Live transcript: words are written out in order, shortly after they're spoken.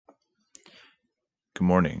Good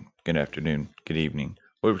morning, good afternoon, good evening.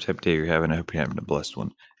 Whatever type of day you're having, I hope you're having a blessed one.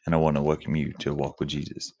 And I want to welcome you to Walk with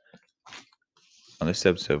Jesus. On this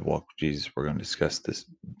episode of Walk with Jesus, we're going to discuss this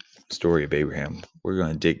story of Abraham. We're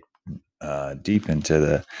going to dig deep into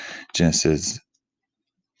the Genesis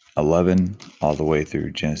 11 all the way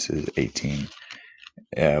through Genesis 18,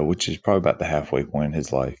 which is probably about the halfway point in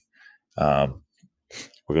his life. We're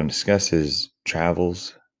going to discuss his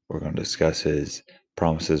travels. We're going to discuss his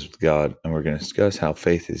promises with God, and we're going to discuss how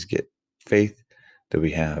faith that we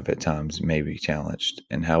have at times may be challenged,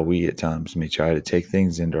 and how we at times may try to take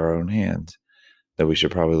things into our own hands that we should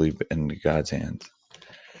probably leave into God's hands.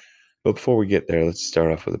 But before we get there, let's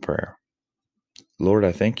start off with a prayer. Lord,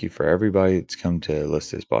 I thank you for everybody that's come to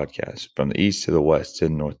listen to this podcast, from the east to the west to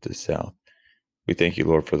the north to the south. We thank you,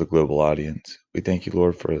 Lord, for the global audience. We thank you,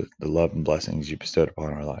 Lord, for the love and blessings you bestowed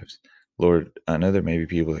upon our lives. Lord, I know there may be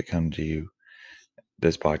people that come to you,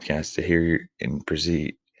 this podcast, to hear you and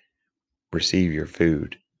receive your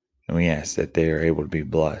food. And we ask that they are able to be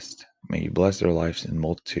blessed. May you bless their lives in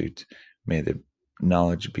multitudes. May the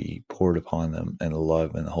knowledge be poured upon them, and the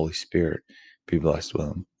love and the Holy Spirit be blessed with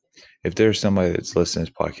them. If there's somebody that's listening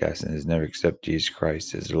to this podcast and has never accepted Jesus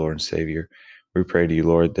Christ as their Lord and Savior, we pray to you,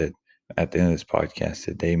 Lord, that at the end of this podcast,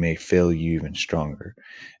 that they may feel you even stronger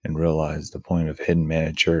and realize the point of Hidden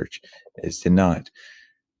Manna Church is to not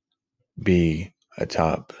be a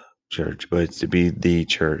top church, but it's to be the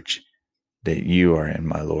church that you are in,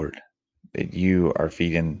 my Lord, that you are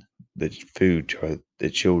feeding the food to the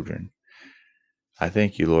children. I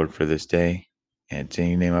thank you, Lord, for this day, and it's in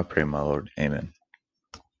your name I pray, my Lord. Amen.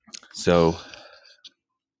 So,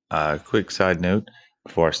 quick side note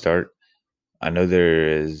before I start. I know there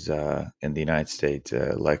is, in the United States,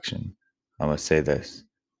 election. I must say this.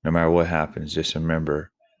 No matter what happens, just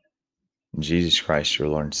remember Jesus Christ, your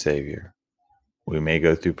Lord and Savior. We may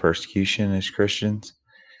go through persecution as Christians.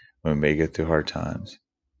 We may go through hard times.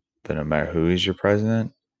 But no matter who is your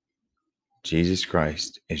president, Jesus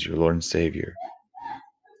Christ is your Lord and Savior.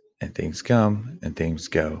 And things come and things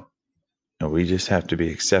go. And we just have to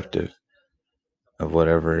be accepting of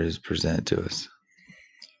whatever is presented to us.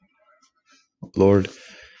 Lord.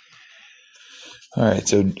 All right,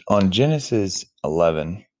 so on Genesis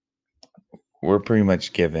 11, we're pretty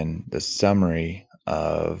much given the summary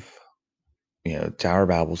of, Tower of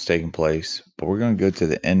Babel's taking place, but we're going to go to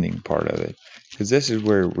the ending part of it, because this is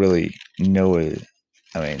where really Noah's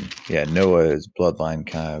bloodline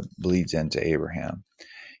kind of bleeds into Abraham.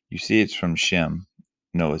 You see, it's from Shem,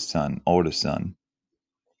 Noah's son, oldest son,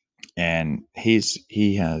 and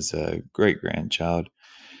he has a great grandchild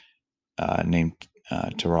named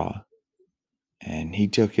Terah, and he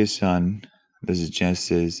took his son. This is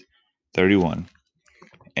Genesis 31,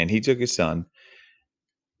 and he took his son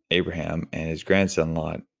Abraham and his grandson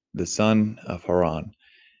Lot, the son of Haran,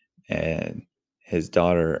 and his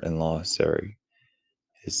daughter-in-law Sarai,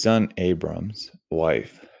 his son Abram's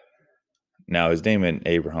wife. Now his name isn't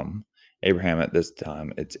Abraham. Abraham at this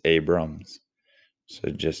time, it's Abrams. So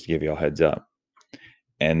just to give you a heads up.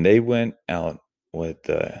 And they went out with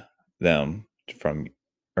them from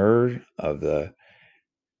Ur of the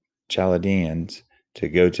Chaldeans to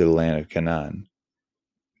go to the land of Canaan.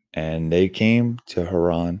 And they came to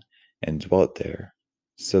Haran and dwelt there.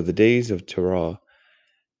 So the days of Terah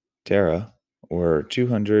were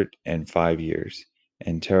 205 years,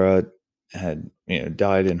 and Terah had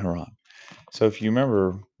died in Haran. So if you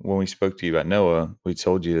remember when we spoke to you about Noah, we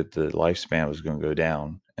told you that the lifespan was going to go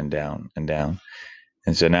down and down and down.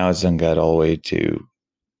 And so now it's got all the way to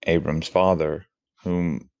Abram's father,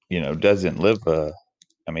 whom, doesn't live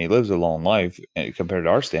he lives a long life compared to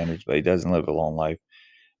our standards, but he doesn't live a long life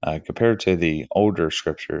compared to the older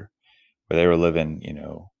scripture where they were living,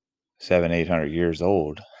 700-800 years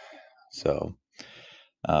old. So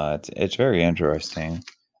it's very interesting.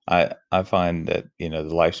 I find that, the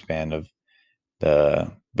lifespan of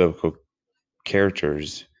the biblical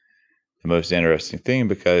characters the most interesting thing,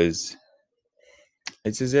 because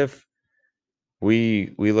it's as if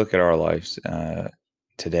we look at our lives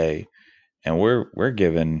today, and we're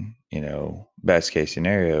given, best case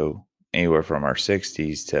scenario, anywhere from our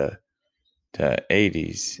 60s to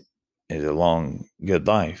 80s is a long, good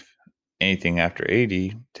life. Anything after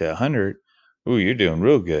 80 to 100, ooh, you're doing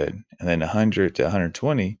real good. And then 100 to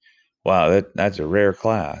 120, wow, that's a rare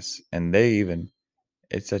class. And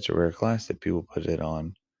it's such a rare class that people put it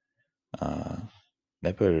on.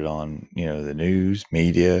 They put it on, the news,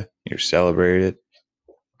 media. You're celebrated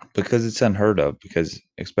because it's unheard of. Because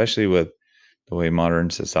especially with the way modern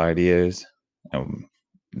society is,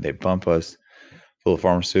 they pump us full of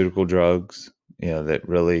pharmaceutical drugs, that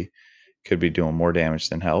really could be doing more damage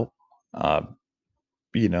than help.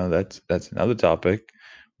 that's another topic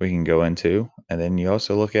we can go into. And then you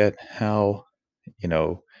also look at how, you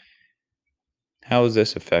know, how is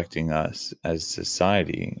this affecting us as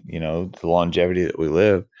society? The longevity that we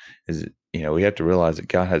live is, we have to realize that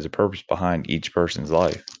God has a purpose behind each person's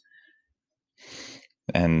life.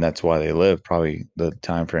 And that's why they live probably the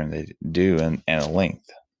time frame they do and a length.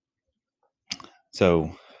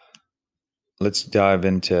 So let's dive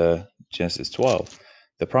into Genesis 12.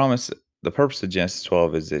 The promise, the purpose of Genesis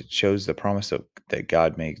 12 is it shows the promise that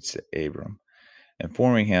God makes to Abram,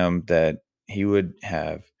 informing him that he would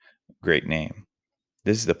have great name.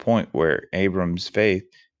 This is the point where Abram's faith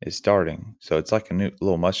is starting. So it's like a new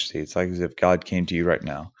little mustard seed. It's like as if God came to you right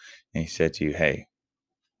now and he said to you, "Hey,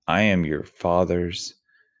 I am your father's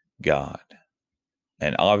God."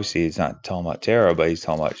 And obviously he's not talking about Terah, but he's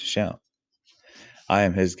talking about Shem. I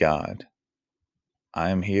am his God. I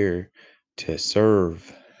am here to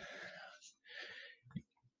serve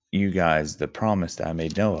you guys the promise that I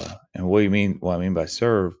made Noah. And what I mean by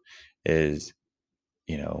serve is,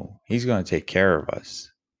 he's going to take care of us.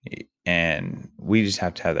 And we just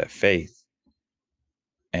have to have that faith.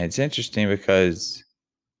 And it's interesting because,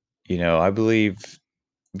 I believe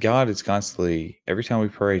God is constantly, every time we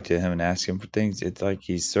pray to him and ask him for things, it's like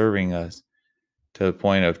he's serving us to the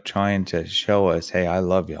point of trying to show us, hey, I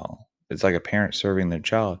love y'all. It's like a parent serving their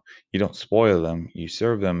child. You don't spoil them, you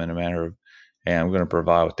serve them in a manner of, hey, I'm going to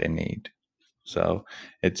provide what they need. So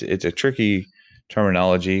it's a tricky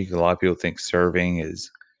terminology. A lot of people think serving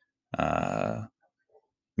is uh,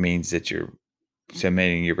 means that you're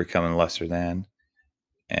submitting, you're becoming lesser than,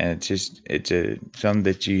 and it's something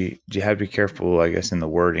that you have to be careful, I guess, in the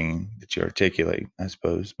wording that you articulate, I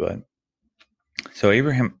suppose. But so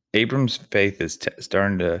Abram's faith is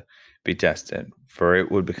starting to be tested, for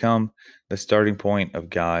it would become the starting point of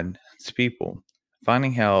God's people.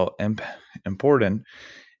 Finding how important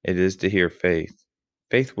it is to hear faith.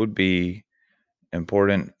 Faith would be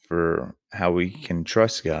important for how we can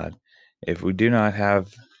trust God. If we do not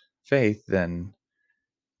have faith, then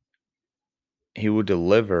He will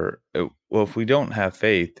deliver. Well, if we don't have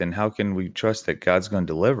faith, then how can we trust that God's going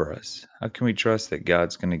to deliver us? How can we trust that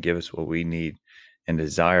God's going to give us what we need and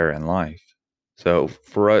desire in life? So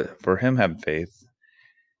for him having faith,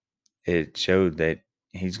 it showed that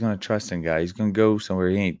he's going to trust in God. He's going to go somewhere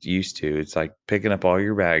he ain't used to. It's like picking up all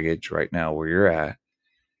your baggage right now where you're at,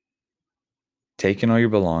 taking all your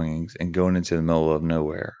belongings and going into the middle of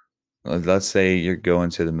nowhere. Let's say you're going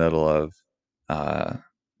to the middle of uh,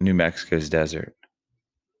 New Mexico's desert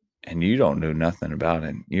and you don't know nothing about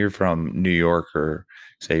it. You're from New York, or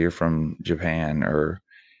say you're from Japan,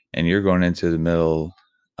 and you're going into the middle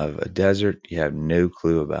of a desert you have no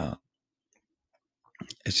clue about.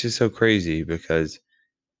 It's just so crazy because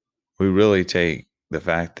we really take the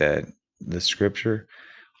fact that the scripture,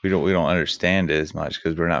 we don't understand it as much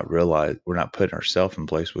because we're not putting ourselves in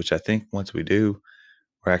place, which I think once we do,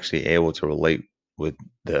 we're actually able to relate with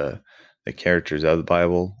the characters of the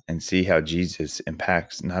Bible and see how Jesus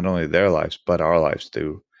impacts not only their lives but our lives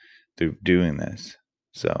through doing this.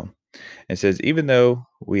 So it says, even though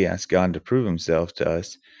we ask God to prove himself to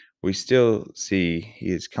us, we still see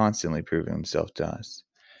he is constantly proving himself to us.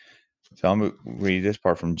 So I'm going to read this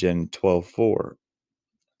part from Gen 12:4.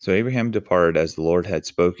 So Abraham departed as the Lord had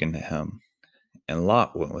spoken to him, and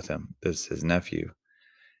Lot went with him. This is his nephew.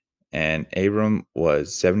 And Abram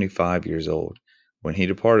was 75 years old when he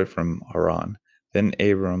departed from Haran. Then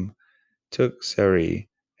Abram took Sarai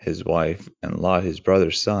his wife, and Lot his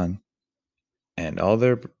brother's son, and all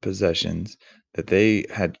their possessions that they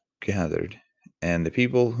had gathered, and the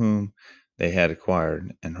people whom they had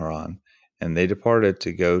acquired in Haran, and they departed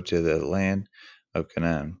to go to the land of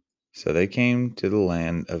Canaan. So they came to the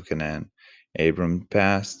land of Canaan. Abram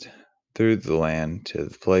passed through the land to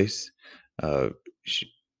the place of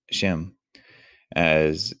Shem,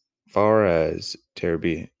 as far as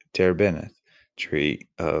Terebinth, tree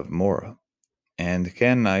of Morah, and the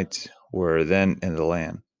Canaanites were then in the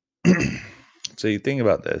land. So you think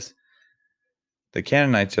about this. The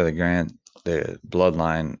Canaanites are the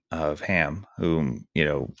bloodline of Ham, whom,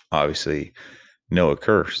 obviously Noah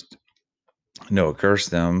cursed. Noah cursed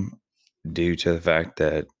them due to the fact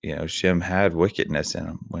that, Shem had wickedness in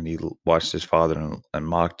him when he watched his father and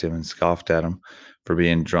mocked him and scoffed at him for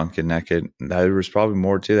being drunk and naked. There was probably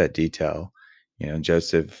more to that detail.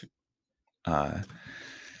 Joseph, uh,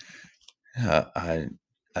 I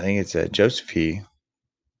think it's Joseph,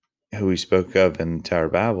 who we spoke of in the Tower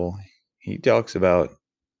of Babel. He talks about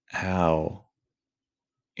how,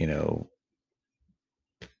 you know,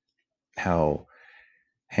 how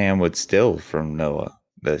Ham would steal from Noah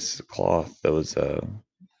this cloth that was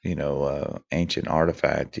ancient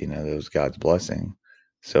artifact, that was God's blessing.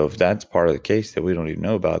 So if that's part of the case that we don't even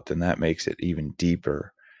know about, then that makes it even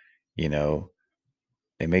deeper. You know,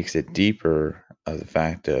 it makes it deeper of the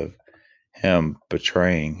fact of him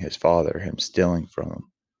betraying his father, him stealing from him.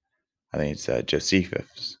 I think it's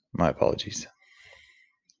Josephus. My apologies.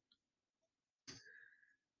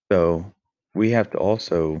 So we have to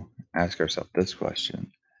also ask ourselves this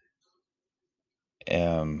question.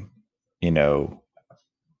 Um, you know,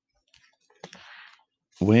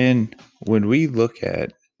 when we look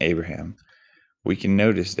at Abraham, we can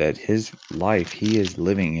notice that his life, he is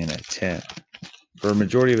living in a tent for a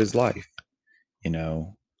majority of his life, you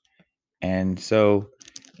know. And so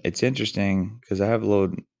it's interesting because I have a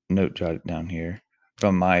little note jotted down here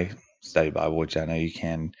from my study Bible, which I know you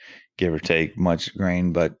can give or take much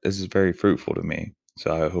grain, but this is very fruitful to me.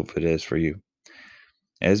 So I hope it is for you.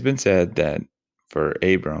 It has been said that for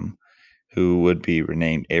Abram, who would be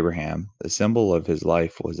renamed Abraham, the symbol of his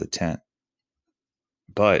life was a tent,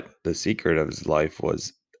 but the secret of his life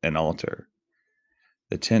was an altar.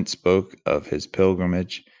 The tent spoke of his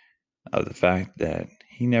pilgrimage, of the fact that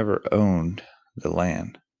he never owned the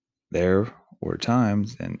land. There were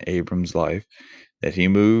times in Abram's life that he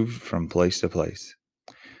moved from place to place.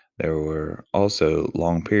 There were also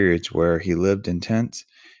long periods where he lived in tents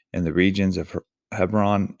in the regions of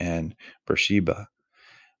Hebron and Beersheba.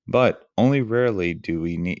 But only rarely do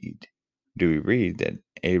we read that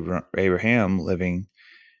Abraham living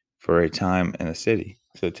for a time in a city.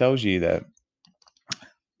 So it tells you that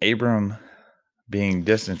Abram being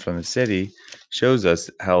distant from the city shows us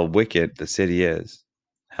how wicked the city is,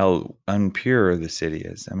 how unpure the city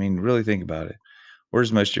is. I mean, really think about it.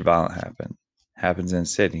 Where's most of your violence happen? Happens in the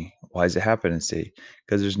city. Why does it happen in the city?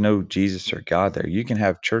 Because there's no Jesus or God there. You can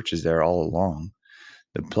have churches there all along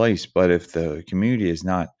the place, but if the community is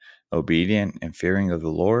not obedient and fearing of the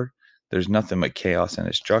Lord, there's nothing but chaos and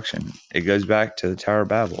destruction. It goes back to the Tower of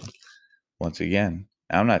Babel once again.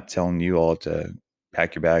 I'm not telling you all to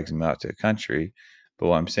pack your bags and move out to the country, but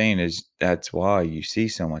what I'm saying is that's why you see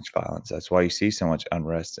so much violence. That's why you see so much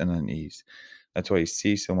unrest and unease. That's why you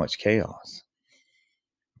see so much chaos.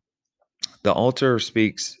 The altar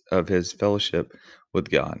speaks of his fellowship with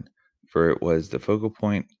God, for it was the focal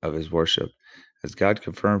point of his worship. As God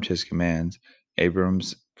confirmed his commands,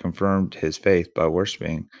 Abrams confirmed his faith by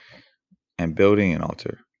worshiping and building an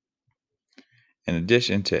altar. In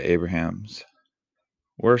addition to Abraham's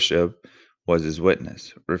worship was his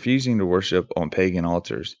witness. Refusing to worship on pagan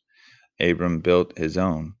altars, Abram built his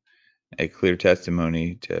own, a clear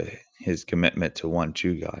testimony to his commitment to one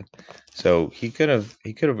true God. So he could have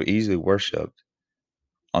easily worshipped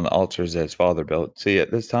on the altars that his father built. See, at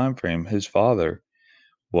this time frame, his father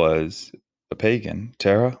was a pagan,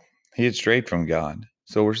 Terah. He had strayed from God.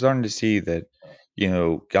 So we're starting to see that,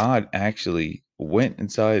 God actually went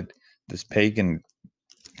inside this pagan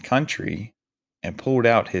country and pulled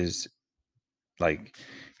out like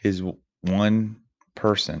his one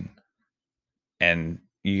person. And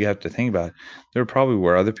you have to think about it. There probably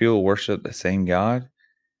were other people worship the same God,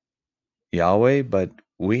 Yahweh, but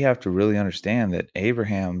we have to really understand that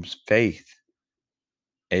Abraham's faith,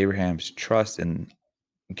 Abraham's trust in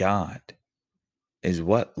God is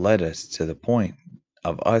what led us to the point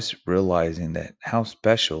of us realizing that how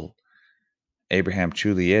special Abraham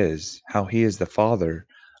truly is, how he is the father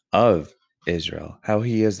of Israel, how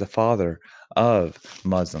he is the father of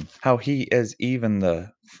Muslim, how he is even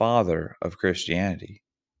the father of Christianity.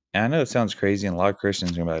 And I know it sounds crazy, and a lot of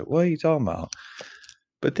Christians are gonna be like, what are you talking about?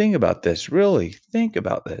 But think about this, really, think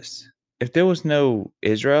about this. If there was no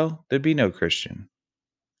Israel, there'd be no Christian.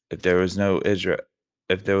 If there was no Israel,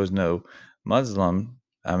 if there was no Muslim,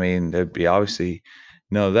 I mean, there'd be obviously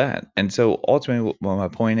no that. And so ultimately, what my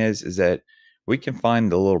point is that we can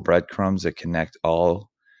find the little breadcrumbs that connect all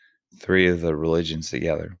three of the religions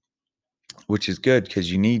together, which is good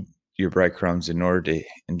because you need your breadcrumbs in order to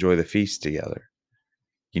enjoy the feast together.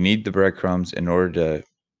 You need the breadcrumbs in order to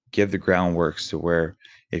give the groundworks to where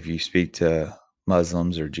if you speak to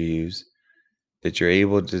Muslims or Jews, that you're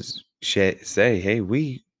able to say,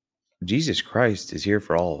 hey, Jesus Christ is here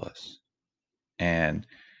for all of us. And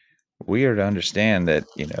we are to understand that,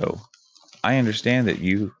 I understand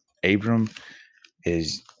that Abram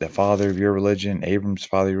is the father of your religion, Abram's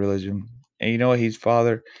father of your religion. And you know what?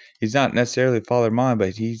 He's not necessarily the father of mine,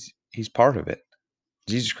 but he's part of it.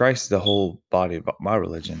 Jesus Christ is the whole body of my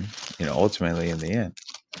religion, ultimately in the end.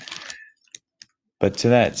 But to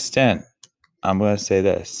that extent, I'm going to say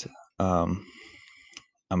this. I'm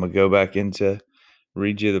going to go back into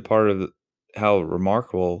read you the part of how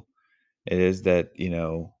remarkable it is that,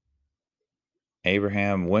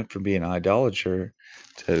 Abraham went from being an idolater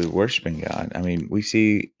to worshiping God. I mean, we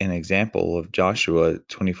see an example of Joshua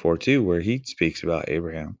 24:2 where he speaks about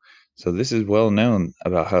Abraham. So this is well known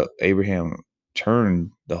about how Abraham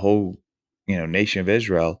turned the whole, nation of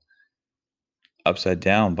Israel upside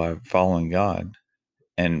down by following God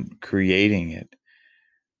and creating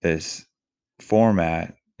this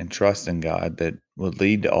format and trust in God that would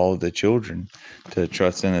lead to all of the children to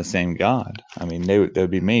trust in the same God. I mean, there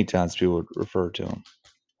would be many times people would refer to him.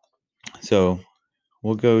 So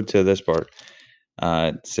we'll go to this part.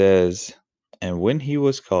 It says, and when he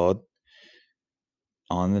was called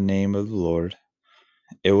on the name of the Lord,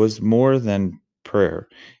 it was more than prayer.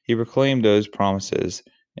 He proclaimed those promises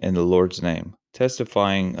in the Lord's name,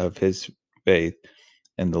 testifying of his faith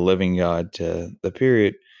in the living God to the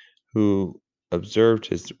period who observed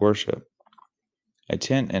his worship. A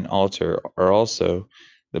tent and altar are also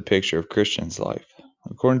the picture of Christian's life.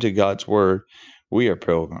 According to God's word, we are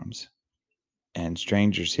pilgrims and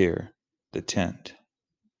strangers here, the tent.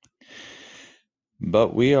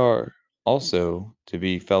 But we are also to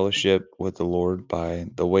be fellowship with the Lord by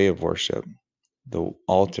the way of worship, the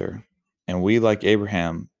altar. And we, like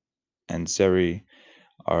Abraham and Sarai,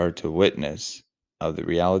 are to witness of the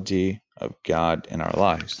reality of God in our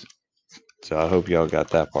lives. So I hope y'all got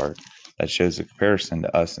that part. That shows the comparison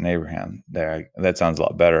to us and Abraham. There, that sounds a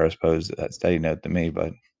lot better, I suppose, that study note to me.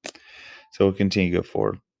 But so we'll continue to go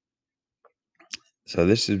forward. So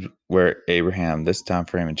this is where Abraham, this time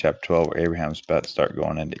frame in chapter 12, where Abraham's about to start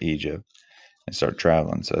going into Egypt and start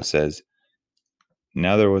traveling. So it says,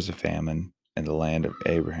 now there was a famine in the land of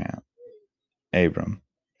Abram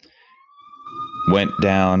went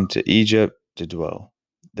down to Egypt to dwell.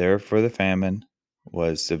 Therefore the famine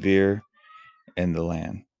was severe in the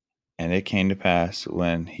land. And it came to pass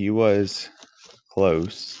when he was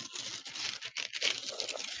close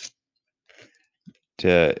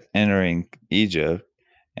to entering Egypt,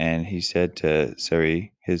 and he said to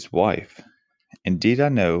Sarai, his wife, indeed I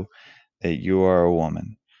know that you are a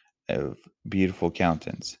woman of beautiful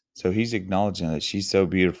countenance. So he's acknowledging that she's so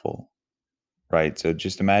beautiful, right? So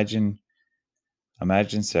just imagine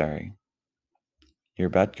Sarai. You're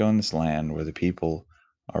about to go in this land where the people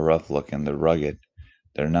are rough looking, they're rugged,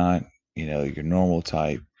 they're not, your normal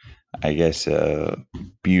type, I guess,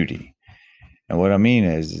 beauty. And what I mean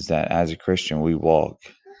is that as a Christian, we walk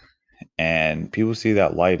and people see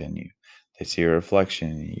that light in you. They see a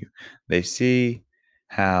reflection in you. They see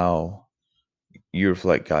how you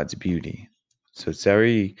reflect God's beauty. So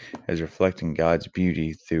Sarai is reflecting God's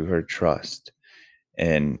beauty through her trust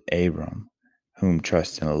in Abram, whom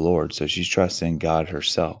trusts in the Lord. So she's trusting God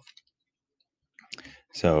herself.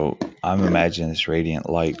 So I'm imagining this radiant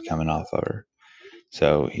light coming off of her.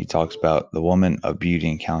 So he talks about the woman of beauty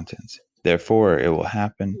and countenance. Therefore, it will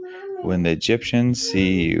happen when the Egyptians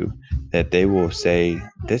see you that they will say,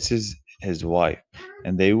 this is his wife,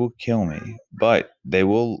 and they will kill me, but they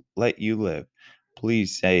will let you live.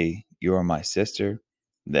 Please say, you are my sister,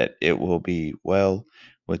 that it will be well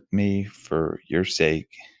with me for your sake,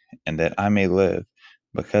 and that I may live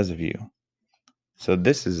because of you. So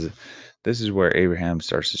this is where Abraham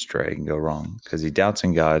starts to stray and go wrong, because he doubts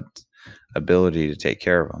in God's ability to take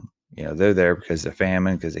care of them. They're there because of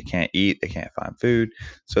famine, because they can't eat, they can't find food.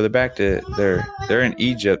 So they're in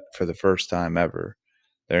Egypt for the first time ever.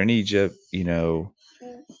 They're in Egypt,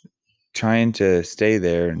 trying to stay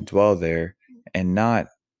there and dwell there and not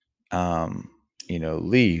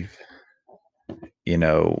leave.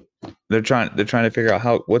 They're trying to figure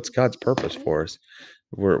out what's God's purpose for us.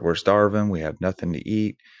 We're starving, we have nothing to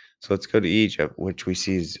eat. So let's go to Egypt, which we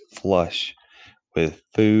see is flush with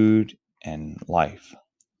food and life.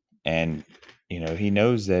 And he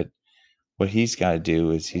knows that what he's got to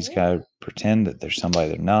do is he's got to pretend that there's somebody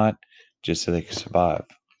they're not, just so they can survive.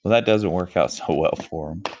 Well, that doesn't work out so well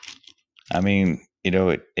for him. I mean,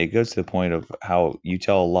 it goes to the point of how you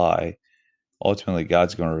tell a lie, ultimately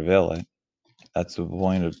God's going to reveal it. That's the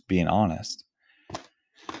point of being honest.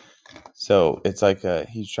 So it's like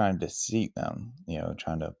he's trying to deceive them,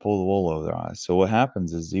 trying to pull the wool over their eyes. So what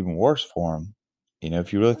happens is even worse for him.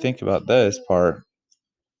 If you really think about this part,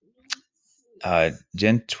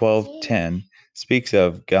 Gen 12:10 speaks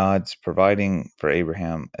of God's providing for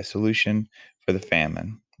Abraham a solution for the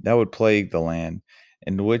famine that would plague the land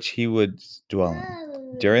in which he would dwell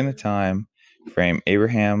in. During the time frame,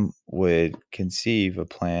 Abraham would conceive a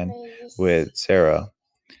plan with Sarah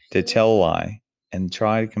to tell a lie and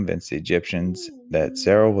try to convince the Egyptians that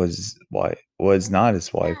Sarah was not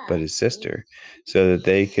his wife but his sister, so that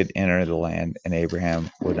they could enter the land and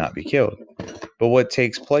Abraham would not be killed. But what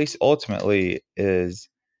takes place ultimately is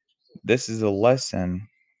this is a lesson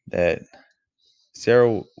that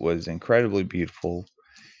Sarah was incredibly beautiful,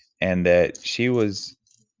 and that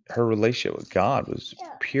her relationship with God was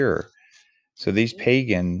pure. So these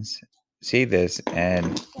pagans see this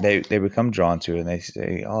and they become drawn to it, and they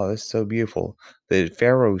say, "Oh, this is so beautiful." The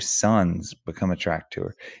Pharaoh's sons become attracted to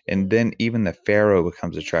her, and then even the Pharaoh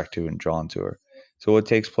becomes attracted to and drawn to her. So what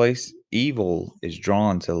takes place? Evil is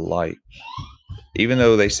drawn to the light. Even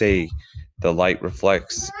though they say the light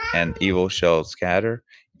reflects and evil shall scatter,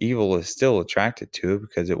 evil is still attracted to it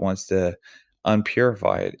because it wants to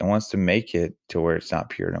unpurify it. It wants to make it to where it's not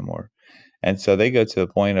pure no more. And so they go to the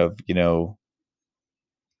point of,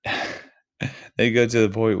 they go to the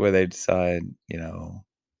point where they decide, all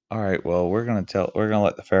right, well, we're gonna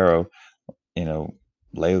let the Pharaoh, you know,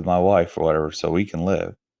 lay with my wife or whatever so we can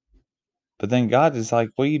live. But then God is like,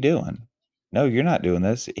 what are you doing? No, you're not doing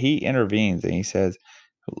this. He intervenes and he says,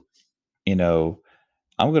 you know,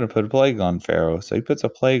 I'm going to put a plague on Pharaoh. So he puts a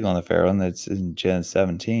plague on the Pharaoh, and that's in Gen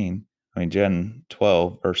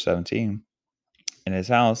 12, verse 17, in his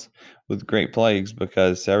house with great plagues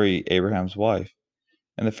because Sarai, Abraham's wife.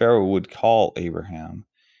 And the Pharaoh would call Abraham,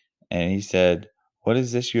 and he said, "What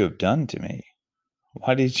is this you have done to me?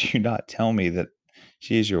 Why did you not tell me that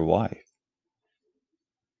she is your wife?"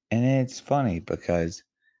 And it's funny because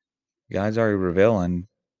God's already revealing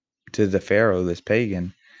to the Pharaoh, this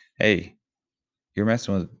pagan, hey, you're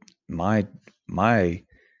messing with my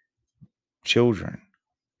children,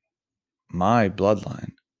 my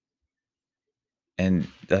bloodline. And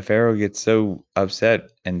the Pharaoh gets so upset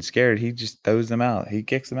and scared, he just throws them out. He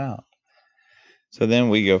kicks them out. So then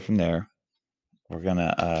we go from there. We're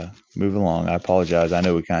gonna move along. I apologize. I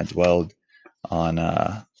know we kind of dwelled on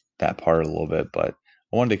that part a little bit, but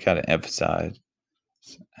I wanted to kind of emphasize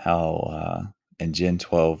how in Gen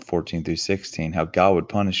 12, 14 through 16, how God would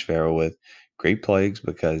punish Pharaoh with great plagues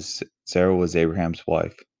because Sarah was Abraham's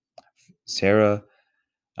wife. The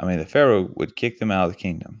Pharaoh would kick them out of the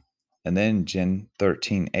kingdom. And then Gen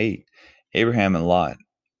 13:8, Abraham and Lot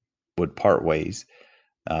would part ways.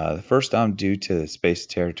 The first time due to the space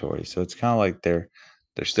territory. So it's kind of like they're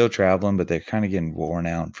still traveling, but they're kind of getting worn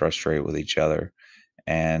out and frustrated with each other.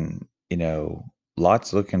 And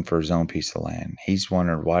Lot's looking for his own piece of land. He's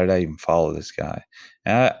wondering, why did I even follow this guy?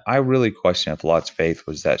 And I really question if Lot's faith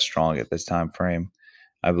was that strong at this time frame.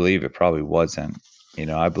 I believe it probably wasn't.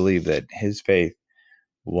 I believe that his faith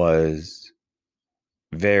was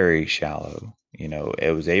very shallow.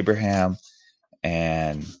 It was Abraham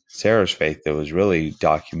and Sarah's faith that was really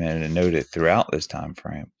documented and noted throughout this time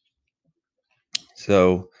frame.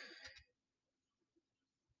 So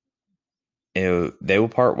they will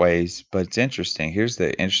part ways, but it's interesting. Here's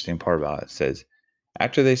the interesting part about it. It says,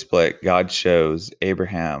 after they split, God shows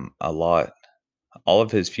Abraham all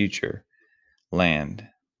of his future land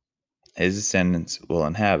his descendants will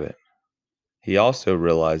inhabit. He also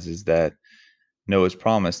realizes that Noah's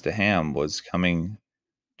promise to Ham was coming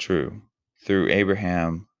true through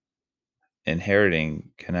Abraham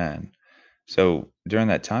inheriting Canaan. So during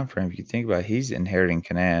that time frame, if you think about it, he's inheriting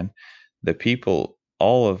Canaan. The people,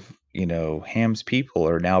 all of Ham's people,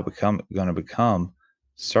 are now going to become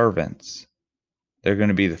servants. They're going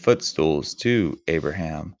to be the footstools to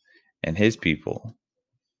Abraham and his people.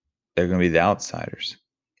 They're going to be the outsiders.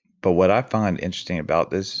 But what I find interesting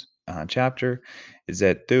about this chapter is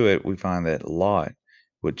that through it, we find that Lot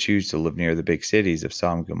would choose to live near the big cities of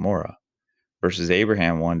Sodom and Gomorrah, versus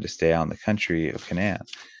Abraham wanted to stay out in the country of Canaan.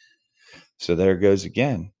 So there goes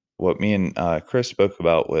again what me and Chris spoke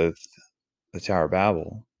about with the Tower of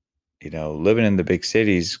Babel. Living in the big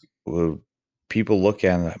cities, people look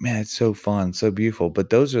at and like, man, it's so fun, so beautiful.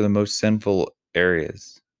 But those are the most sinful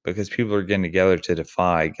areas because people are getting together to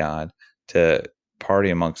defy God, to party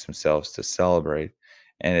amongst themselves, to celebrate.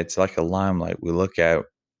 And it's like a limelight we look at,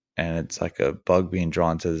 and it's like a bug being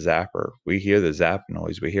drawn to the zapper. We hear the zap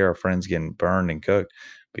noise, we hear our friends getting burned and cooked,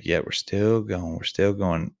 but yet we're still going.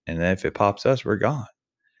 And then if it pops us, we're gone.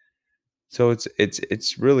 So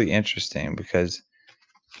it's really interesting because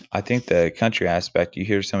I think the country aspect, you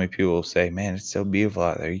hear so many people say, man, it's so beautiful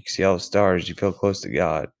out there. You can see all the stars. You feel close to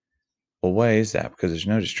God. Well, why is that? Because there's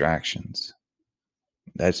no distractions.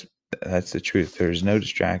 That's that's the truth. There's no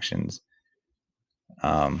distractions.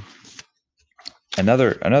 Um,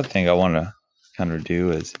 another thing I want to kind of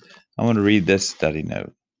do is I want to read this study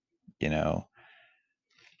note, you know,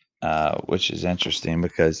 which is interesting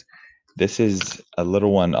because this is a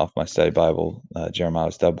little one off my study Bible,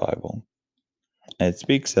 Jeremiah Study Bible. And it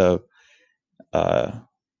speaks of uh,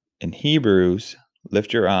 in Hebrews,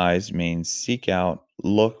 lift your eyes means seek out,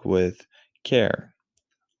 look with care.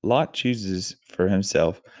 Lot chooses for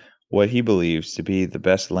himself what he believes to be the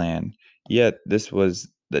best land, yet this was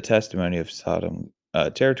the testimony of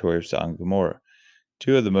territory of Sodom and Gomorrah,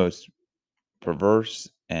 two of the most perverse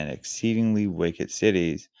and exceedingly wicked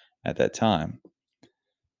cities at that time.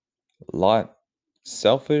 Lot's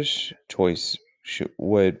selfish choice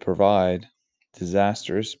would provide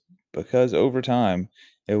disastrous because over time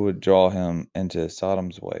it would draw him into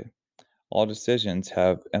Sodom's way. All decisions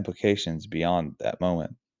have implications beyond that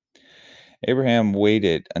moment. Abraham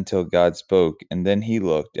waited until God spoke, and then he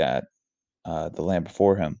looked at the land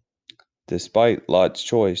before him. Despite Lot's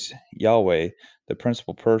choice, Yahweh, the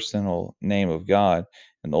principal personal name of God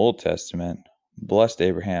in the Old Testament, blessed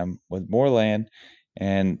Abraham with more land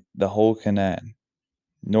and the whole Canaan,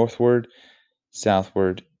 northward,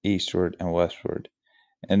 southward, eastward, and westward,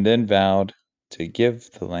 and then vowed to give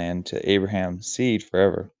the land to Abraham's seed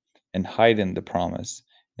forever and heightened the promise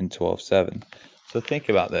in 12:7. So think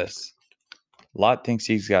about this. Lot thinks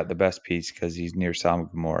he's got the best piece because he's near Sodom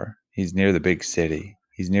and Gomorrah. He's near the big city.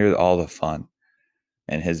 He's near all the fun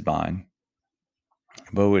in his mind.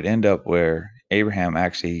 But it would end up where Abraham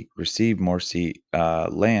actually received more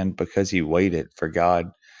land because he waited for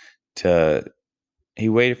God to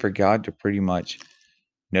pretty much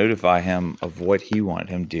notify him of what he wanted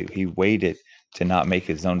him to do. He waited to not make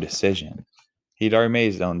his own decision. He'd already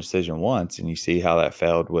made his own decision once, and you see how that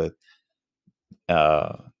failed with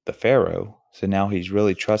the Pharaoh. So now he's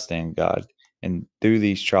really trusting God. And through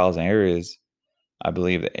these trials and errors, I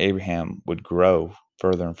believe that Abraham would grow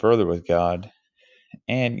further and further with God.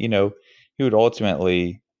 And, he would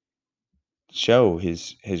ultimately show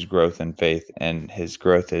his growth in faith and his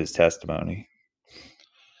growth in his testimony.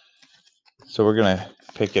 So we're going to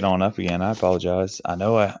pick it on up again. I apologize. I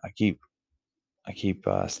know I keep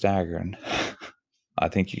staggering. I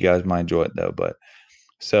think you guys might enjoy it though. But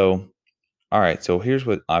so, all right. So here's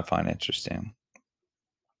what I find interesting.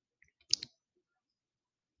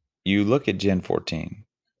 You look at Gen 14.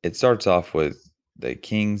 It starts off with the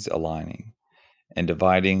kings aligning and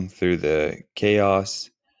dividing through the chaos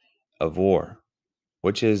of war,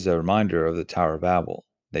 which is a reminder of the Tower of Babel.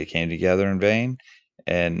 They came together in vain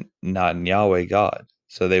and not in Yahweh God.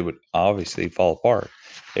 So they would obviously fall apart.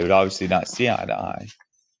 They would obviously not see eye to eye.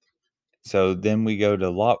 So then we go to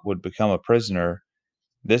Lot would become a prisoner.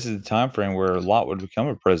 This is the time frame where Lot would become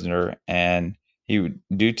a prisoner, and he would,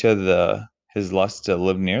 due to his lust to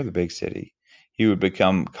live near the big city, he would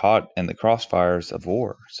become caught in the crossfires of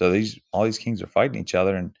war. So all these kings are fighting each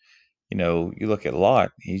other, and you look at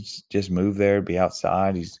Lot, he's just moved there, be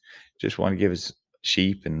outside. He's just want to give his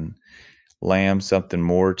sheep and lambs something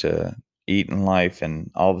more to eat in life,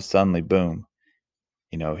 and all of a sudden, boom,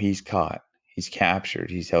 he's caught, he's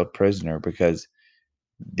captured, he's held prisoner because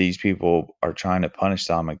these people are trying to punish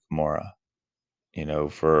Sodom and Gomorrah,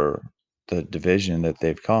 for the division that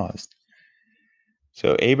they've caused.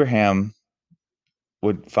 So Abraham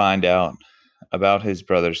would find out about his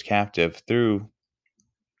brother's captive through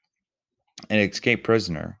an escaped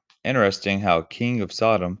prisoner. Interesting how King of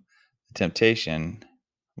Sodom, the temptation,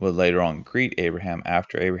 would later on greet Abraham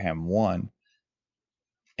after Abraham won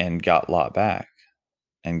and got Lot back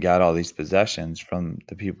and got all these possessions from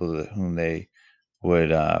the people whom they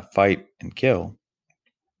would fight and kill.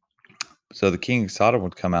 So the king of Sodom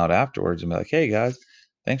would come out afterwards and be like, hey guys,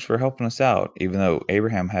 thanks for helping us out, even though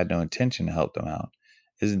Abraham had no intention to help them out.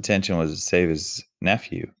 His intention was to save his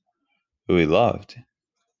nephew, who he loved.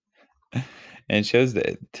 And it shows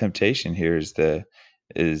that temptation here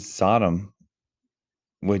is Sodom,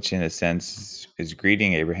 which in a sense is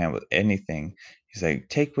greeting Abraham with anything. He's like,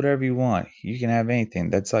 take whatever you want. You can have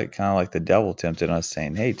anything. That's like kind of like the devil tempting us,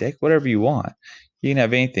 saying, hey, take whatever you want. You can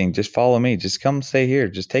have anything. Just follow me. Just come stay here.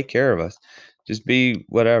 Just take care of us. Just be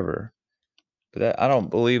whatever. But I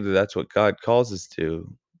don't believe that that's what God calls us to.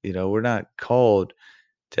 We're not called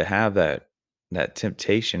to have that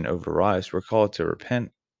temptation override us. We're called to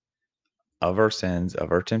repent of our sins,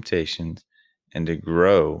 of our temptations, and to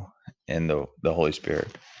grow in the Holy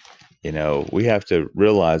Spirit. We have to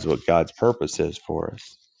realize what God's purpose is for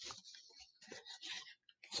us.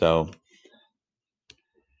 So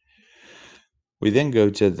we then go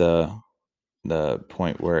to the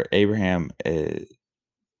point where Abraham is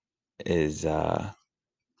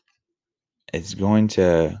going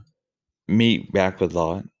to meet back with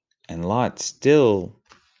Lot, and Lot still.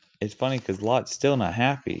 It's funny because Lot's still not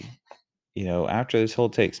happy. After this whole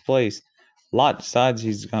takes place, Lot decides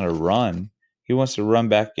he's going to run. He wants to run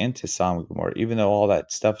back into Sodom and Gomorrah. Even though all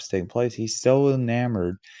that stuff is taking place, he's so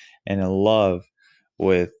enamored and in love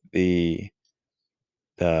with the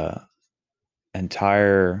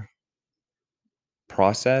entire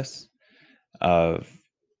process of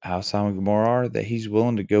how Sodom and Gomorrah are that he's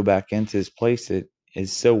willing to go back into this place that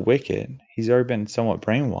is so wicked. he's already been somewhat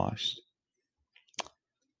brainwashed.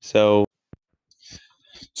 So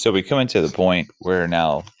we come into the point where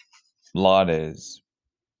now Lot is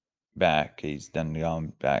back. He's done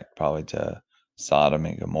gone back probably to Sodom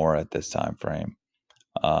and Gomorrah at this time frame.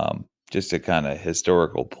 Just a kind of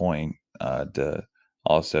historical point to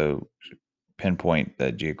also pinpoint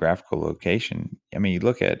the geographical location. I mean, you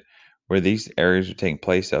look at where these areas are taking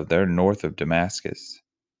place of, they're north of Damascus,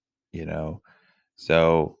 you know.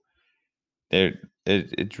 So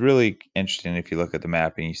it's really interesting if you look at the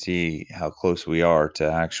map and you see how close we are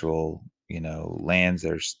to actual, lands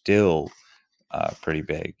that are still pretty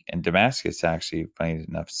big. And Damascus, actually, funny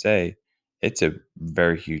enough to say, it's a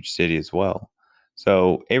very huge city as well.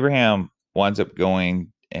 So Abraham winds up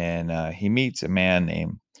going and he meets a man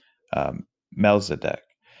named Melchizedek,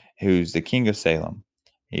 who's the king of Salem.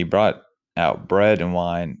 He brought out bread and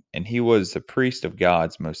wine, and he was the priest of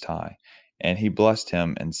God's Most High. And he blessed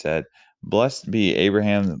him and said, "Blessed be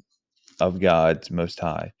Abraham of God's Most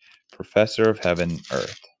High, professor of heaven and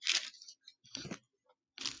earth,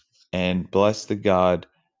 and bless the God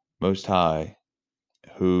Most High,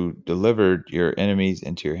 who delivered your enemies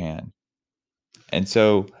into your hand." And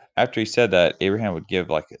so after he said that, Abraham would give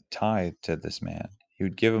like a tithe to this man. He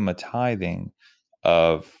would give him a tithing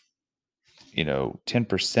of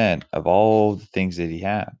 10% of all the things that he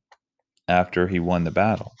had after he won the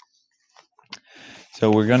battle.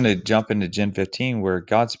 So we're going to jump into Gen 15, where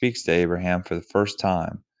God speaks to Abraham for the first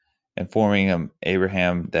time, informing him,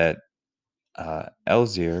 Abraham, that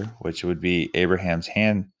Elzir, which would be Abraham's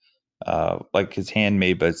hand, like his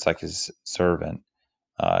handmaid, but it's like his servant.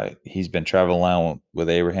 He's been traveling around with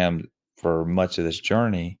Abraham for much of this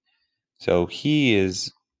journey. So he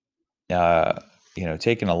is,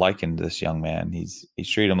 taking a liking to this young man. He's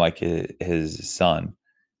treated him like his son.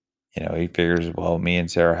 He figures, well, me and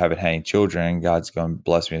Sarah haven't had any children. God's going to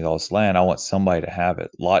bless me with all this land. I want somebody to have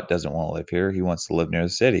it. Lot doesn't want to live here. He wants to live near the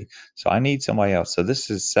city. So I need somebody else. So this is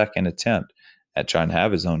his second attempt at trying to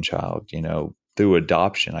have his own child, through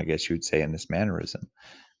adoption, I guess you would say, in this mannerism.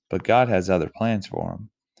 But God has other plans for him.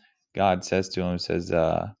 God says to him,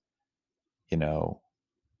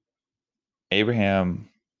 Abraham,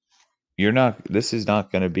 this is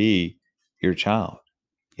not going to be your child.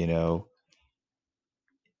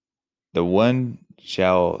 The one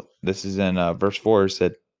this is in verse 4,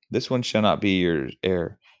 said, "This one shall not be your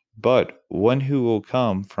heir, but one who will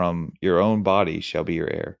come from your own body shall be your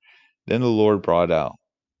heir." Then the Lord brought out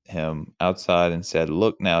him outside and said,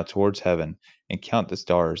 "Look now towards heaven and count the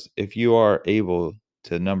stars, if you are able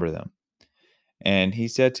to number them." And he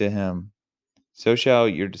said to him, "So shall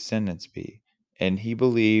your descendants be." And he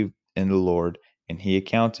believed in the Lord, and he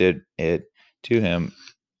accounted it to him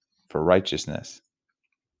for righteousness.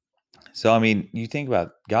 So, I mean, you think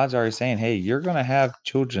about God's already saying, hey, you're going to have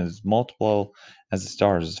children as multiple as the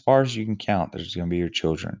stars. As far as you can count, there's going to be your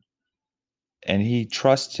children. And he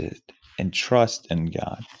trusted and trust in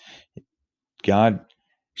God. God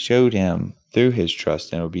showed him through his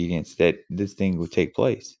trust and obedience that this thing would take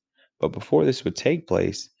place. But before this would take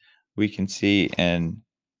place, we can see in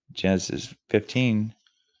Genesis 15,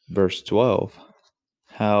 verse 12,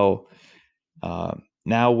 how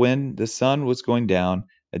now when the sun was going down,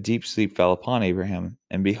 a deep sleep fell upon Abraham,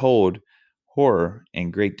 and behold, horror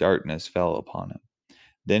and great darkness fell upon him.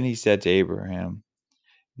 Then he said to Abraham,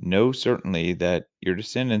 "Know certainly that your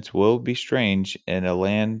descendants will be strange in a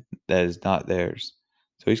land that is not theirs."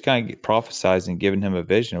 So he's kind of prophesizing, giving him a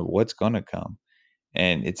vision of what's going to come.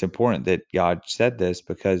 And it's important that God said this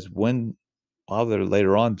because while they're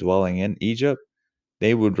later on dwelling in Egypt,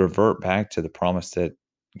 they would revert back to the promise that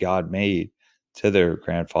God made to their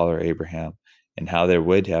grandfather Abraham, and how they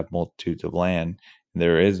would have multitudes of land.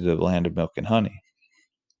 There is the land of milk and honey.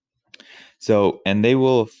 So, and they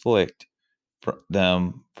will afflict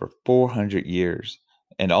them for 400 years,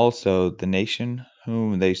 and also the nation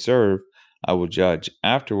whom they serve I will judge.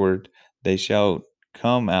 Afterward, they shall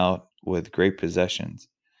come out with great possessions.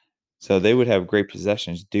 So they would have great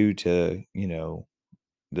possessions due to,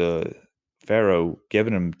 the Pharaoh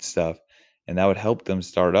giving them stuff, and that would help them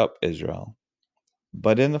start up Israel.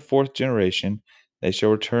 But in the fourth generation they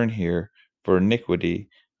shall return here, for iniquity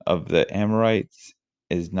of the Amorites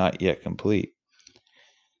is not yet complete.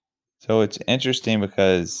 So it's interesting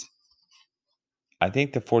because I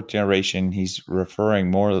think the fourth generation, he's referring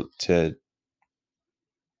more to,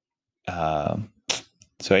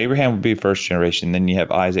 so Abraham would be first generation, then you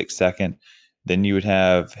have Isaac second, then you would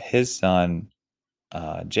have his son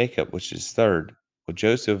Jacob, which is third. Well,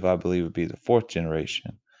 Joseph, I believe, would be the fourth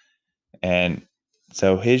generation. And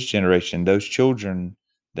so his generation, those children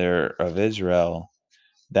there of Israel,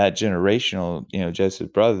 that generational,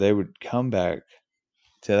 Joseph's brother, they would come back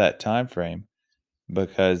to that time frame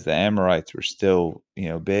because the Amorites were still,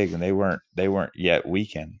 big, and they weren't yet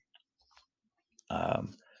weakened.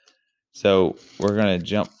 Um, so we're going to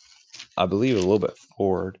jump, I believe, a little bit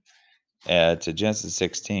forward to Genesis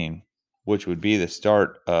 16, which would be the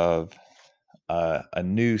start of a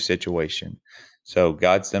new situation. So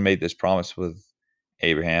God's done made this promise with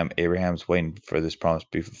Abraham. Abraham's waiting for this promise to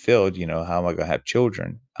be fulfilled. How am I going to have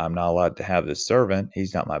children? I'm not allowed to have this servant.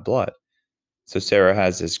 He's not my blood. So Sarah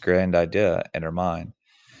has this grand idea in her mind.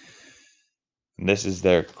 And this is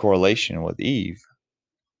their correlation with Eve.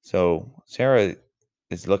 So Sarah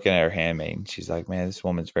is looking at her handmaid, and she's like, man, this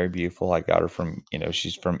woman's very beautiful. I got her from,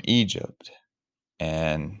 she's from Egypt.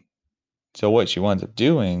 And so what she winds up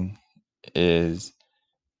doing is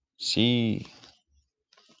she,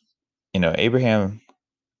 Abraham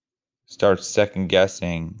starts second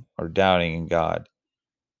guessing or doubting in God.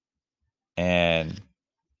 And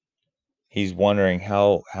he's wondering,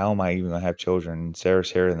 how am I even going to have children? And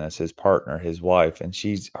Sarah's hearing this, his partner, his wife, and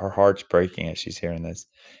her heart's breaking as she's hearing this.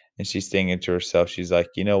 And she's thinking to herself, she's like,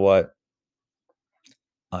 you know what?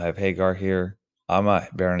 I have Hagar here. I'm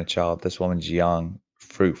not bearing a child. This woman's young,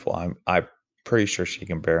 fruitful. I'm pretty sure she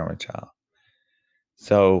can bear him a child.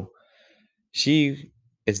 So she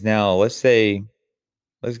is now, let's give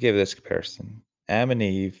this comparison. Adam and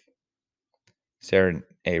Eve, Sarah and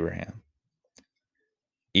Abraham.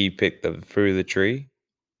 Eve picked the fruit of the tree.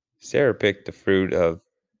 Sarah picked the fruit of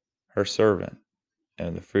her servant.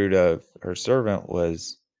 And the fruit of her servant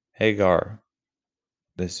was Hagar,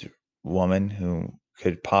 this woman who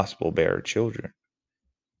could possibly bear children.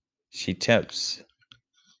 She tempts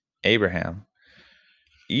Abraham.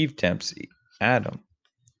 Eve tempts Adam.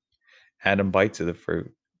 Adam bites of the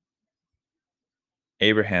fruit.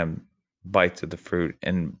 Abraham bites of the fruit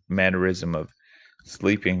in mannerism of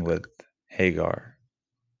sleeping with Hagar,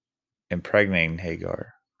 impregnating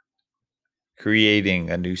Hagar, creating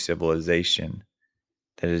a new civilization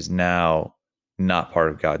that is now not part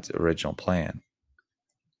of God's original plan.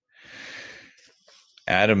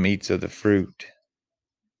 Adam eats of the fruit.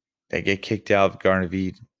 They get kicked out of the Garden of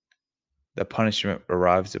Eden. The punishment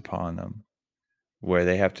arrives upon them, where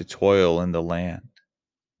they have to toil in the land,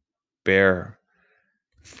 bear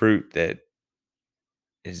fruit that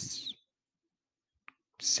is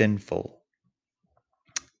sinful.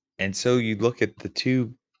 And so you look at the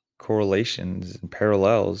two correlations and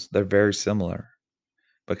parallels, they're very similar,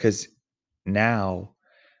 because now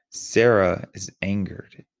Sarah is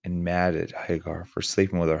angered and mad at Hagar for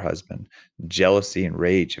sleeping with her husband. Jealousy and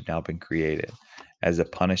rage have now been created as a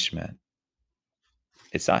punishment.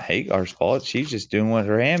 It's not Hagar's fault. She's just doing what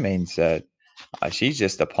her handmaid said. She's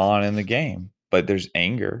just a pawn in the game. But there's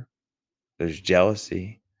anger, there's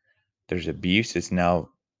jealousy, there's abuse that's now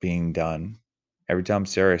being done. Every time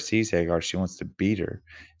Sarah sees Hagar, she wants to beat her.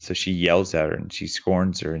 So she yells at her and she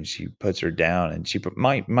scorns her and she puts her down, and she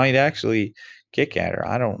might actually kick at her.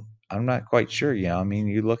 I'm not quite sure. I mean,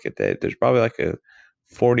 you look at that, there's probably like a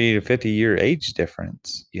 40 to 50-year age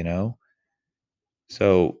difference,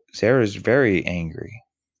 So Sarah's very angry.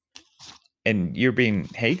 And you're being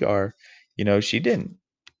Hagar, she didn't.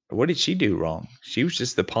 What did she do wrong? She was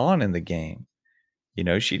just the pawn in the game.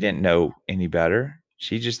 She didn't know any better.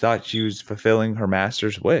 She just thought she was fulfilling her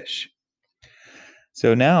master's wish.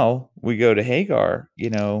 So now we go to Hagar.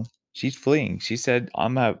 She's fleeing. She said,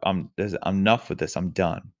 I'm enough with this. I'm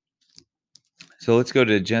done. So let's go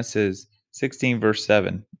to Genesis 16, verse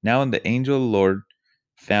 7. Now when the angel of the Lord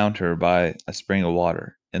found her by a spring of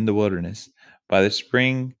water in the wilderness, by the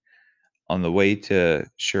spring on the way to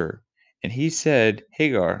Shur. And he said,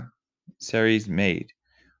 Hagar, Sarai's maid,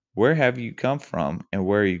 where have you come from, and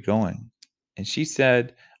where are you going? And she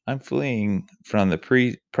said, I'm fleeing from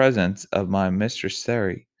the presence of my mistress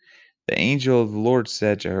Sarai. The angel of the Lord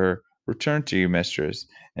said to her, return to your mistress,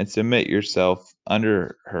 and submit yourself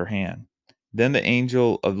under her hand. Then the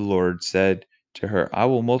angel of the Lord said to her, I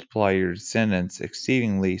will multiply your descendants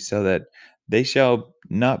exceedingly, so that they shall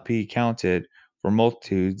not be counted for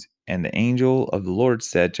multitudes. And the angel of the Lord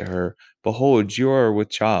said to her, behold, you are with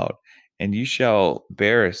child, and you shall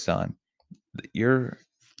bear a son.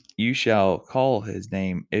 You shall call his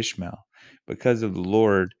name Ishmael, because of the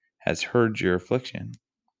Lord has heard your affliction.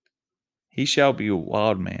 He shall be a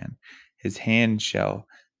wild man. His hand shall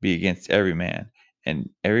be against every man, and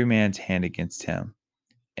every man's hand against him.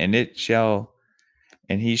 And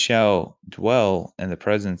he shall dwell in the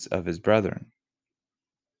presence of his brethren.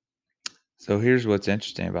 So here's what's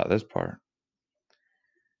interesting about this part.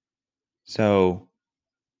 So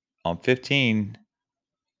on 15,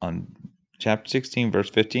 on chapter 16, verse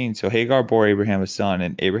 15. So Hagar bore Abraham a son,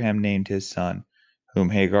 and Abraham named his son, whom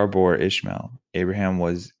Hagar bore Ishmael. Abraham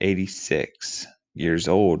was 86 years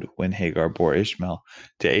old when Hagar bore Ishmael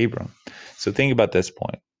to Abram. So think about this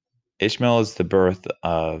point. Ishmael is the birth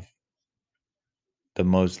of the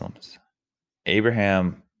Muslims.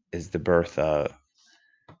 Abraham is the birth of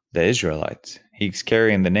the Israelites. He's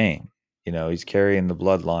carrying the name. He's carrying the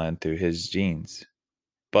bloodline through his genes.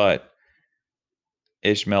 But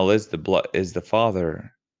Ishmael is the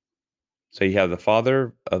father. So you have the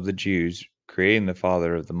father of the Jews creating the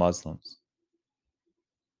father of the Muslims.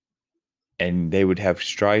 And they would have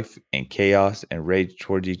strife and chaos and rage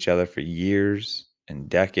towards each other for years and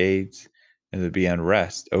decades. And there'd be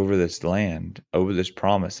unrest over this land, over this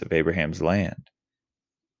promise of Abraham's land.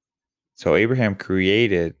 So Abraham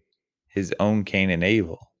created his own Cain and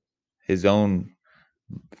Abel, his own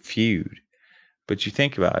feud. But you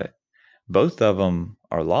think about it, both of them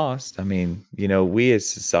are lost. I mean, we as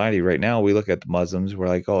society right now, we look at the Muslims, we're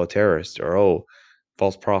like, oh, terrorists or oh,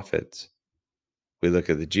 false prophets. We look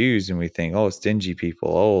at the Jews and we think, oh, stingy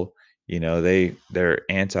people. Oh, they're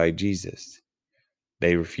anti-Jesus.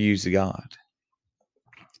 They refuse God.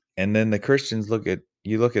 And then the Christians look at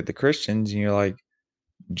the Christians and you're like,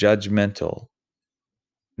 judgmental,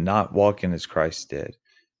 not walking as Christ did,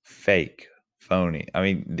 fake, phony. I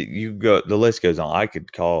mean, the list goes on. I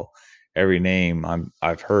could call every name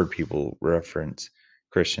I've heard people reference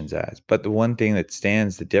Christians as. But the one thing that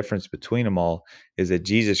stands the difference between them all is that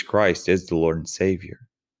Jesus Christ is the Lord and Savior.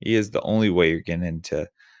 He is the only way you're getting to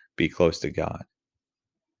be close to God.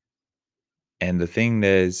 And the thing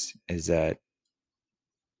is that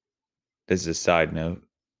this is a side note.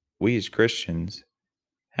 We as Christians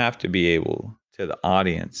have to be able to the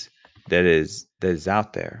audience that is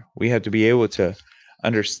out there. We have to be able to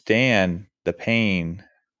understand the pain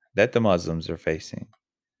that the Muslims are facing.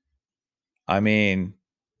 I mean,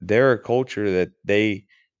 they're a culture that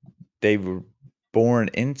they were born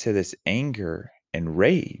into this anger and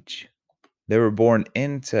rage. They were born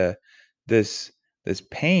into this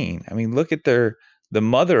pain. I mean, look at the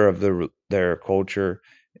mother of their culture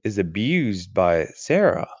is abused by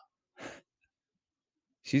Sarah.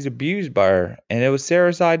 She's abused by her, and it was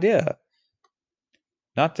Sarah's idea.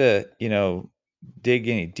 Not to, dig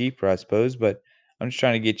any deeper, I suppose, but I'm just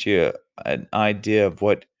trying to get you an idea of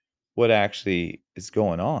what actually is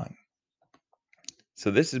going on. So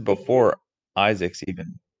this is before Isaac's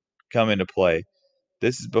even come into play.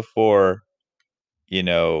 This is before, you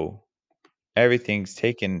know, everything's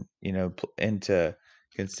taken, into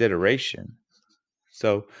consideration.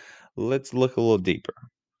 So let's look a little deeper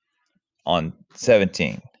on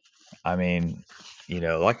 17. I mean,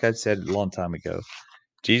 like I said a long time ago,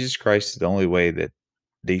 Jesus Christ is the only way that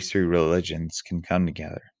these three religions can come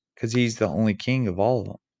together because he's the only king of all of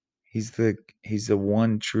them. He's the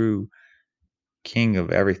one true king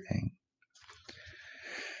of everything.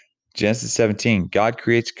 Genesis 17, God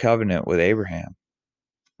creates covenant with Abraham,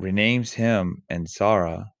 renames him and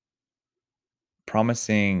Sarah,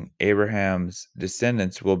 promising Abraham's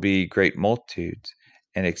descendants will be great multitudes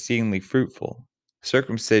and exceedingly fruitful.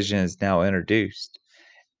 Circumcision is now introduced.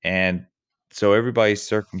 And so everybody's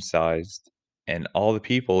circumcised and all the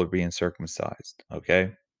people are being circumcised.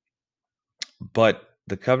 Okay. But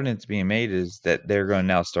the covenant's being made is that they're going to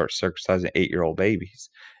now start circumcising 8-year-old babies.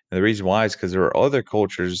 And the reason why is because there were other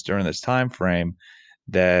cultures during this time frame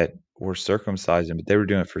that were circumcising, but they were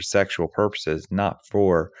doing it for sexual purposes, not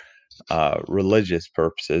for religious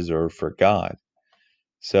purposes or for God.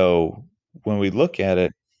 So when we look at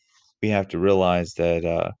it, we have to realize that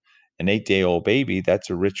an 8-day-old baby, that's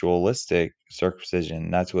a ritualistic circumcision.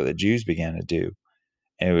 That's what the Jews began to do.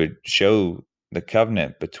 And it would show the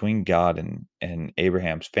covenant between God and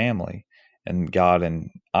Abraham's family and God and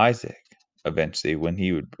Isaac eventually when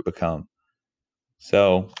he would become.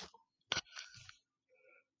 So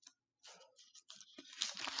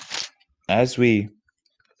as we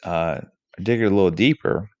dig it a little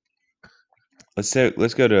deeper, let's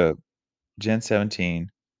go to Gen 17,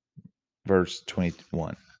 verse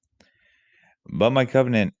 21. But my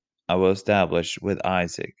covenant I will establish with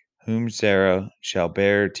Isaac, whom Sarah shall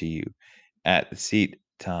bear to you at the seed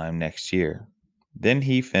time next year. Then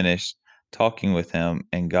he finished talking with him,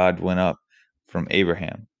 and God went up from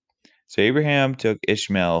Abraham. So Abraham took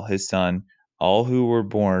Ishmael his son, all who were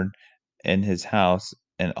born in his house,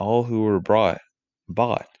 and all who were bought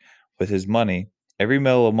with his money, every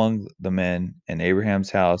male among the men in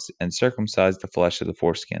Abraham's house, and circumcised the flesh of the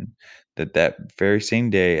foreskin, that very same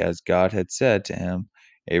day, as God had said to him,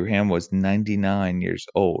 Abraham was 99 years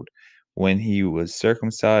old when he was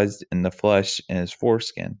circumcised in the flesh in his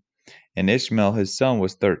foreskin. and Ishmael, his son,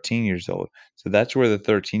 was 13 years old. So that's where the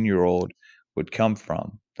 13-year-old would come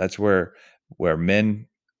from. That's where men,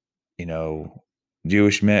 you know,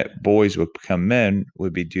 Jewish men, boys would become men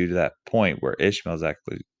would be due to that point where Ishmael's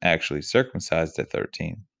actually circumcised at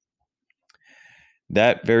 13.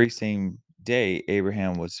 That very same day,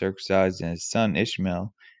 Abraham was circumcised, and his son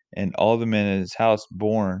Ishmael, and all the men in his house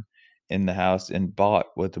born in the house and bought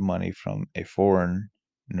with the money from a foreigner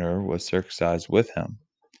was circumcised with him.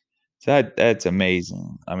 So that's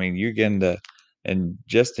amazing. I mean, you're getting and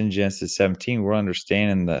just in Genesis 17, we're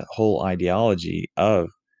understanding the whole ideology of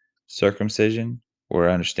circumcision. We're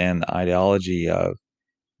understanding the ideology of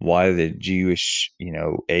why the Jewish,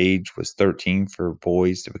 age was 13 for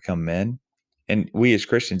boys to become men. And we as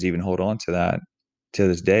Christians even hold on to that to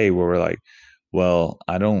this day where we're like, well,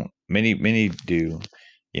 I don't many do,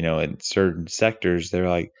 in certain sectors, they're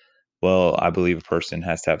like, well, I believe a person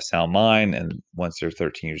has to have a sound mind, and once they're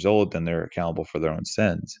 13 years old, then they're accountable for their own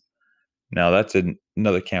sins. Now that's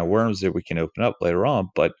another can of worms that we can open up later on,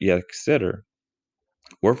 but you have to consider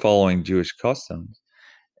we're following Jewish customs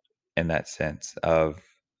in that sense of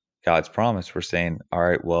God's promise. We're saying, all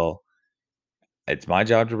right, well, it's my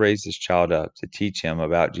job to raise this child up, to teach him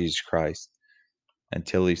about Jesus Christ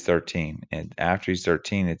until he's 13. And after he's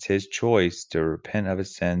 13, it's his choice to repent of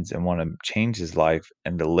his sins and want to change his life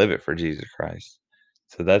and to live it for Jesus Christ.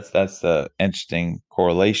 So that's the interesting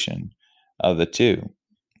correlation of the two.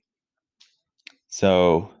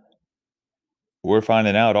 So we're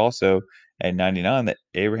finding out also at 99 that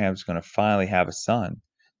Abraham's going to finally have a son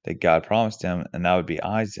that God promised him, and that would be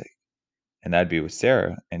Isaac. And that'd be with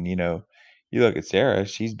Sarah. And you look at Sarah,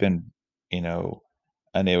 she's been,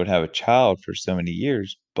 unable to have a child for so many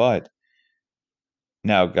years, but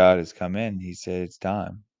now God has come in. He said it's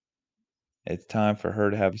time. It's time for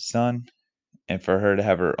her to have a son and for her to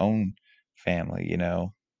have her own family.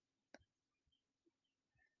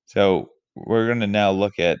 So we're going to now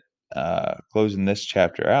look at closing this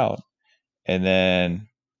chapter out, and then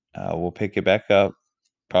we'll pick it back up,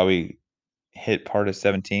 probably hit part of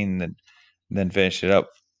 17, and then finish it up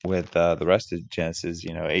with the rest of Genesis,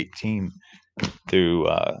 18 through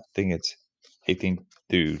I think it's 18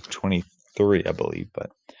 through 23, I believe.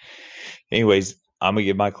 But anyways, I'm gonna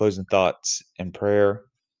give my closing thoughts and prayer,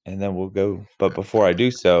 and then we'll go. But before I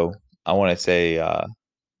do so, I want to say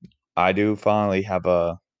I do finally have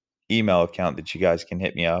a email account that you guys can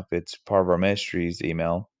hit me up. It's part of our ministry's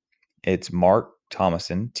email. It's Mark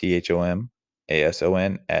Thomason, ThomaAson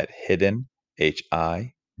 @hidden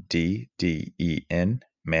HIDDEN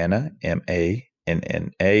MANNA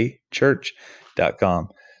church.com.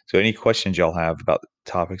 So any questions y'all have about the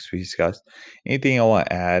topics we discussed, anything y'all want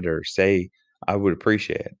to add or say, I would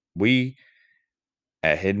appreciate it. We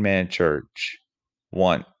at Hidden Man Church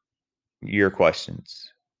want your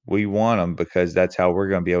questions. We want them because that's how we're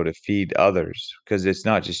going to be able to feed others, because it's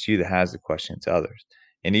not just you that has the question, it's others.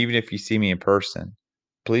 And even if you see me in person,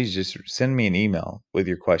 please just send me an email with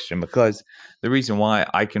your question, because the reason why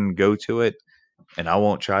I can go to it and I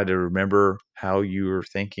won't try to remember how you were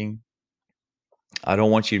thinking. I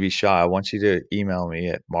don't want you to be shy. I want you to email me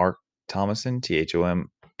at Mark Thomason,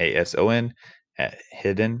 ThomaAson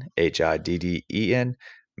 @hidden HIDDEN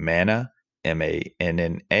MANNA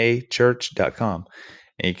church.com.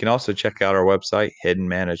 And you can also check out our website,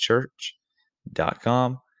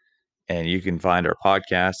 hiddenmannachurch.com. And you can find our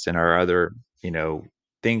podcasts and our other,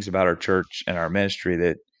 things about our church and our ministry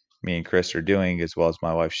that me and Chris are doing, as well as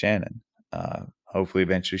my wife, Shannon. Hopefully,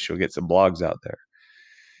 eventually, she'll get some blogs out there.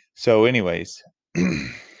 So, anyways,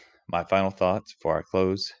 my final thoughts before I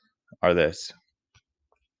close are this.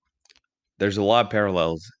 There's a lot of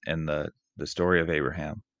parallels in the story of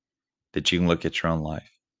Abraham that you can look at your own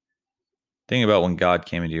life. Think about when God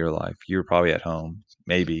came into your life. You were probably at home,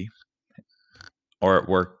 maybe, or at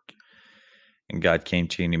work, and God came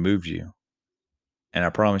to you and he moved you. And I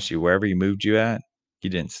promise you, wherever he moved you at, you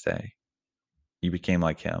didn't stay. You became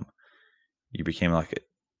like him. You became like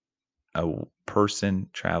a person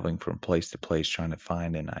traveling from place to place trying to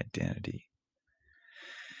find an identity.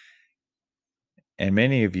 And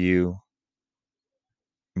many of you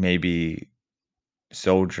may be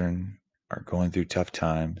soldiering or going through tough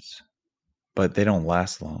times, but they don't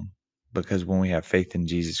last long, because when we have faith in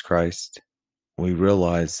Jesus Christ, we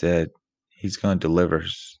realize that he's going to deliver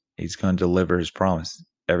us. He's going to deliver his promise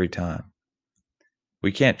every time.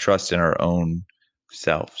 We can't trust in our own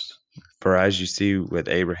selves. For as you see with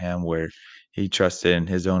Abraham, where he trusted in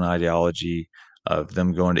his own ideology of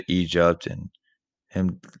them going to Egypt and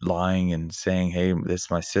him lying and saying, hey, this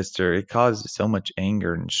is my sister, it caused so much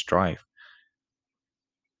anger and strife.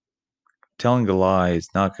 Telling a lie is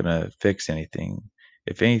not going to fix anything.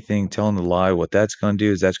 If anything, telling the lie, what that's going to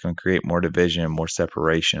do is that's going to create more division and more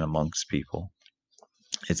separation amongst people.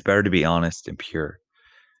 It's better to be honest and pure.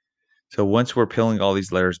 So once we're peeling all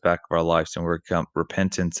these layers back of our lives and we're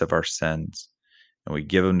repentance of our sins and we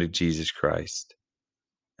give them to Jesus Christ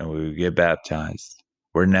and we get baptized,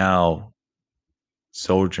 we're now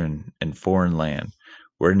sojourning in foreign land.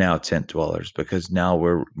 We're now tent dwellers because now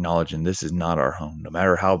we're acknowledging this is not our home. No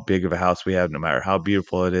matter how big of a house we have, no matter how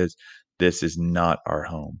beautiful it is, this is not our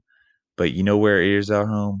home. But you know where it is our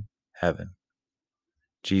home? Heaven.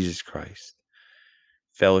 Jesus Christ.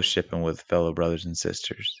 Fellowshipping with fellow brothers and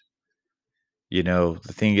sisters. You know,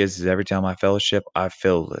 the thing is every time I fellowship, I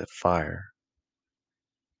feel the fire.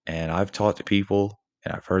 And I've talked to people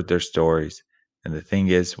and I've heard their stories. And the thing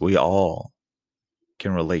is, we all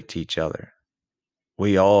can relate to each other.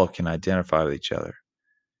 We all can identify with each other.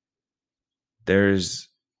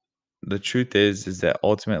 The truth is that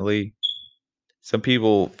ultimately, some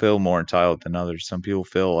people feel more entitled than others. Some people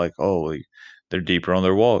feel like, oh, they're deeper on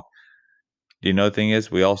their walk. You know, the thing is,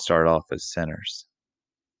 we all start off as sinners,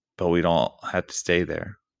 but we don't have to stay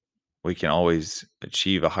there. We can always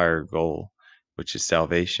achieve a higher goal, which is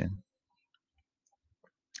salvation.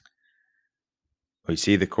 We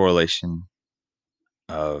see the correlation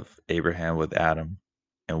of Abraham with Adam,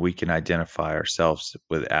 and we can identify ourselves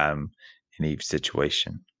with Adam and Eve's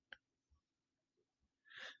situation.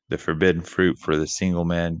 The forbidden fruit for the single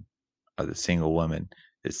man or the single woman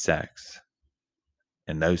is sex,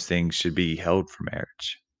 and those things should be held for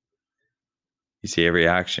marriage. You see, every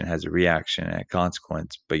action has a reaction and a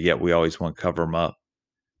consequence, but yet we always want to cover them up.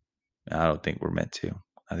 And I don't think we're meant to.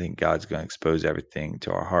 I think God's going to expose everything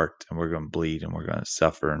to our heart, and we're going to bleed and we're going to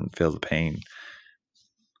suffer and feel the pain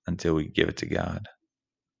until we give it to God.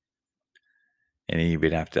 And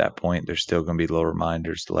even after that point, there's still going to be little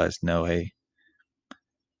reminders to let us know, hey,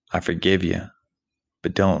 I forgive you,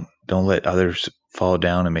 but don't let others fall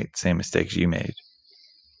down and make the same mistakes you made.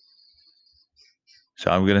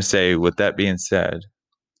 So I'm going to say, with that being said,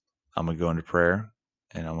 I'm going to go into prayer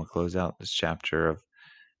and I'm going to close out this chapter of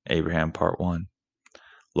Abraham Part 1.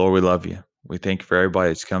 Lord, we love you. We thank you for everybody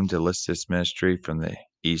that's come to list this ministry from the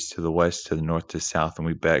east to the west, to the north to the south. And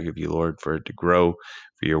we beg of you, Lord, for it to grow,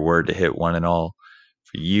 for your word to hit one and all,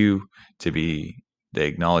 for you to be the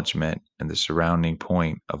acknowledgement and the surrounding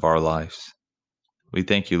point of our lives. We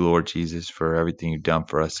thank you, Lord Jesus, for everything you've done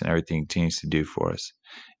for us and everything you continues to do for us.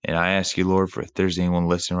 And I ask you, Lord, for if there's anyone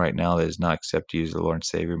listening right now that does not accept you as the Lord and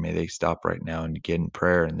Savior, may they stop right now and get in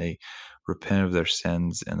prayer and they repent of their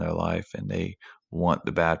sins in their life and they want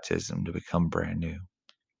the baptism to become brand new.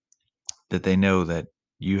 That they know that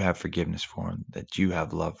you have forgiveness for them, that you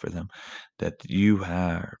have love for them, that you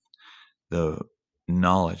have the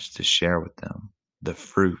knowledge to share with them, the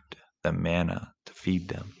fruit, the manna to feed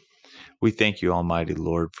them. We thank you, Almighty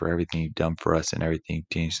Lord, for everything you've done for us and everything you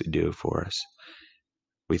continue to do for us.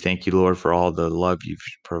 We thank you, Lord, for all the love you've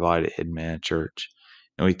provided at Hidden Manna Church.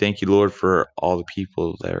 And we thank you, Lord, for all the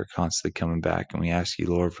people that are constantly coming back. And we ask you,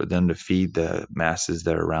 Lord, for them to feed the masses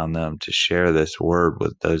that are around them, to share this word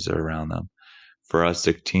with those that are around them, for us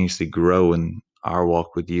to continuously grow in our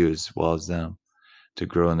walk with you as well as them, to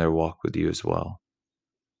grow in their walk with you as well.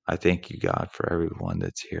 I thank you, God, for everyone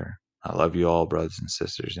that's here. I love you all, brothers and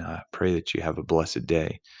sisters, and I pray that you have a blessed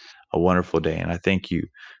day, a wonderful day. And I thank you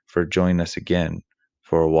for joining us again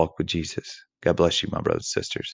for a walk with Jesus. God bless you, my brothers and sisters.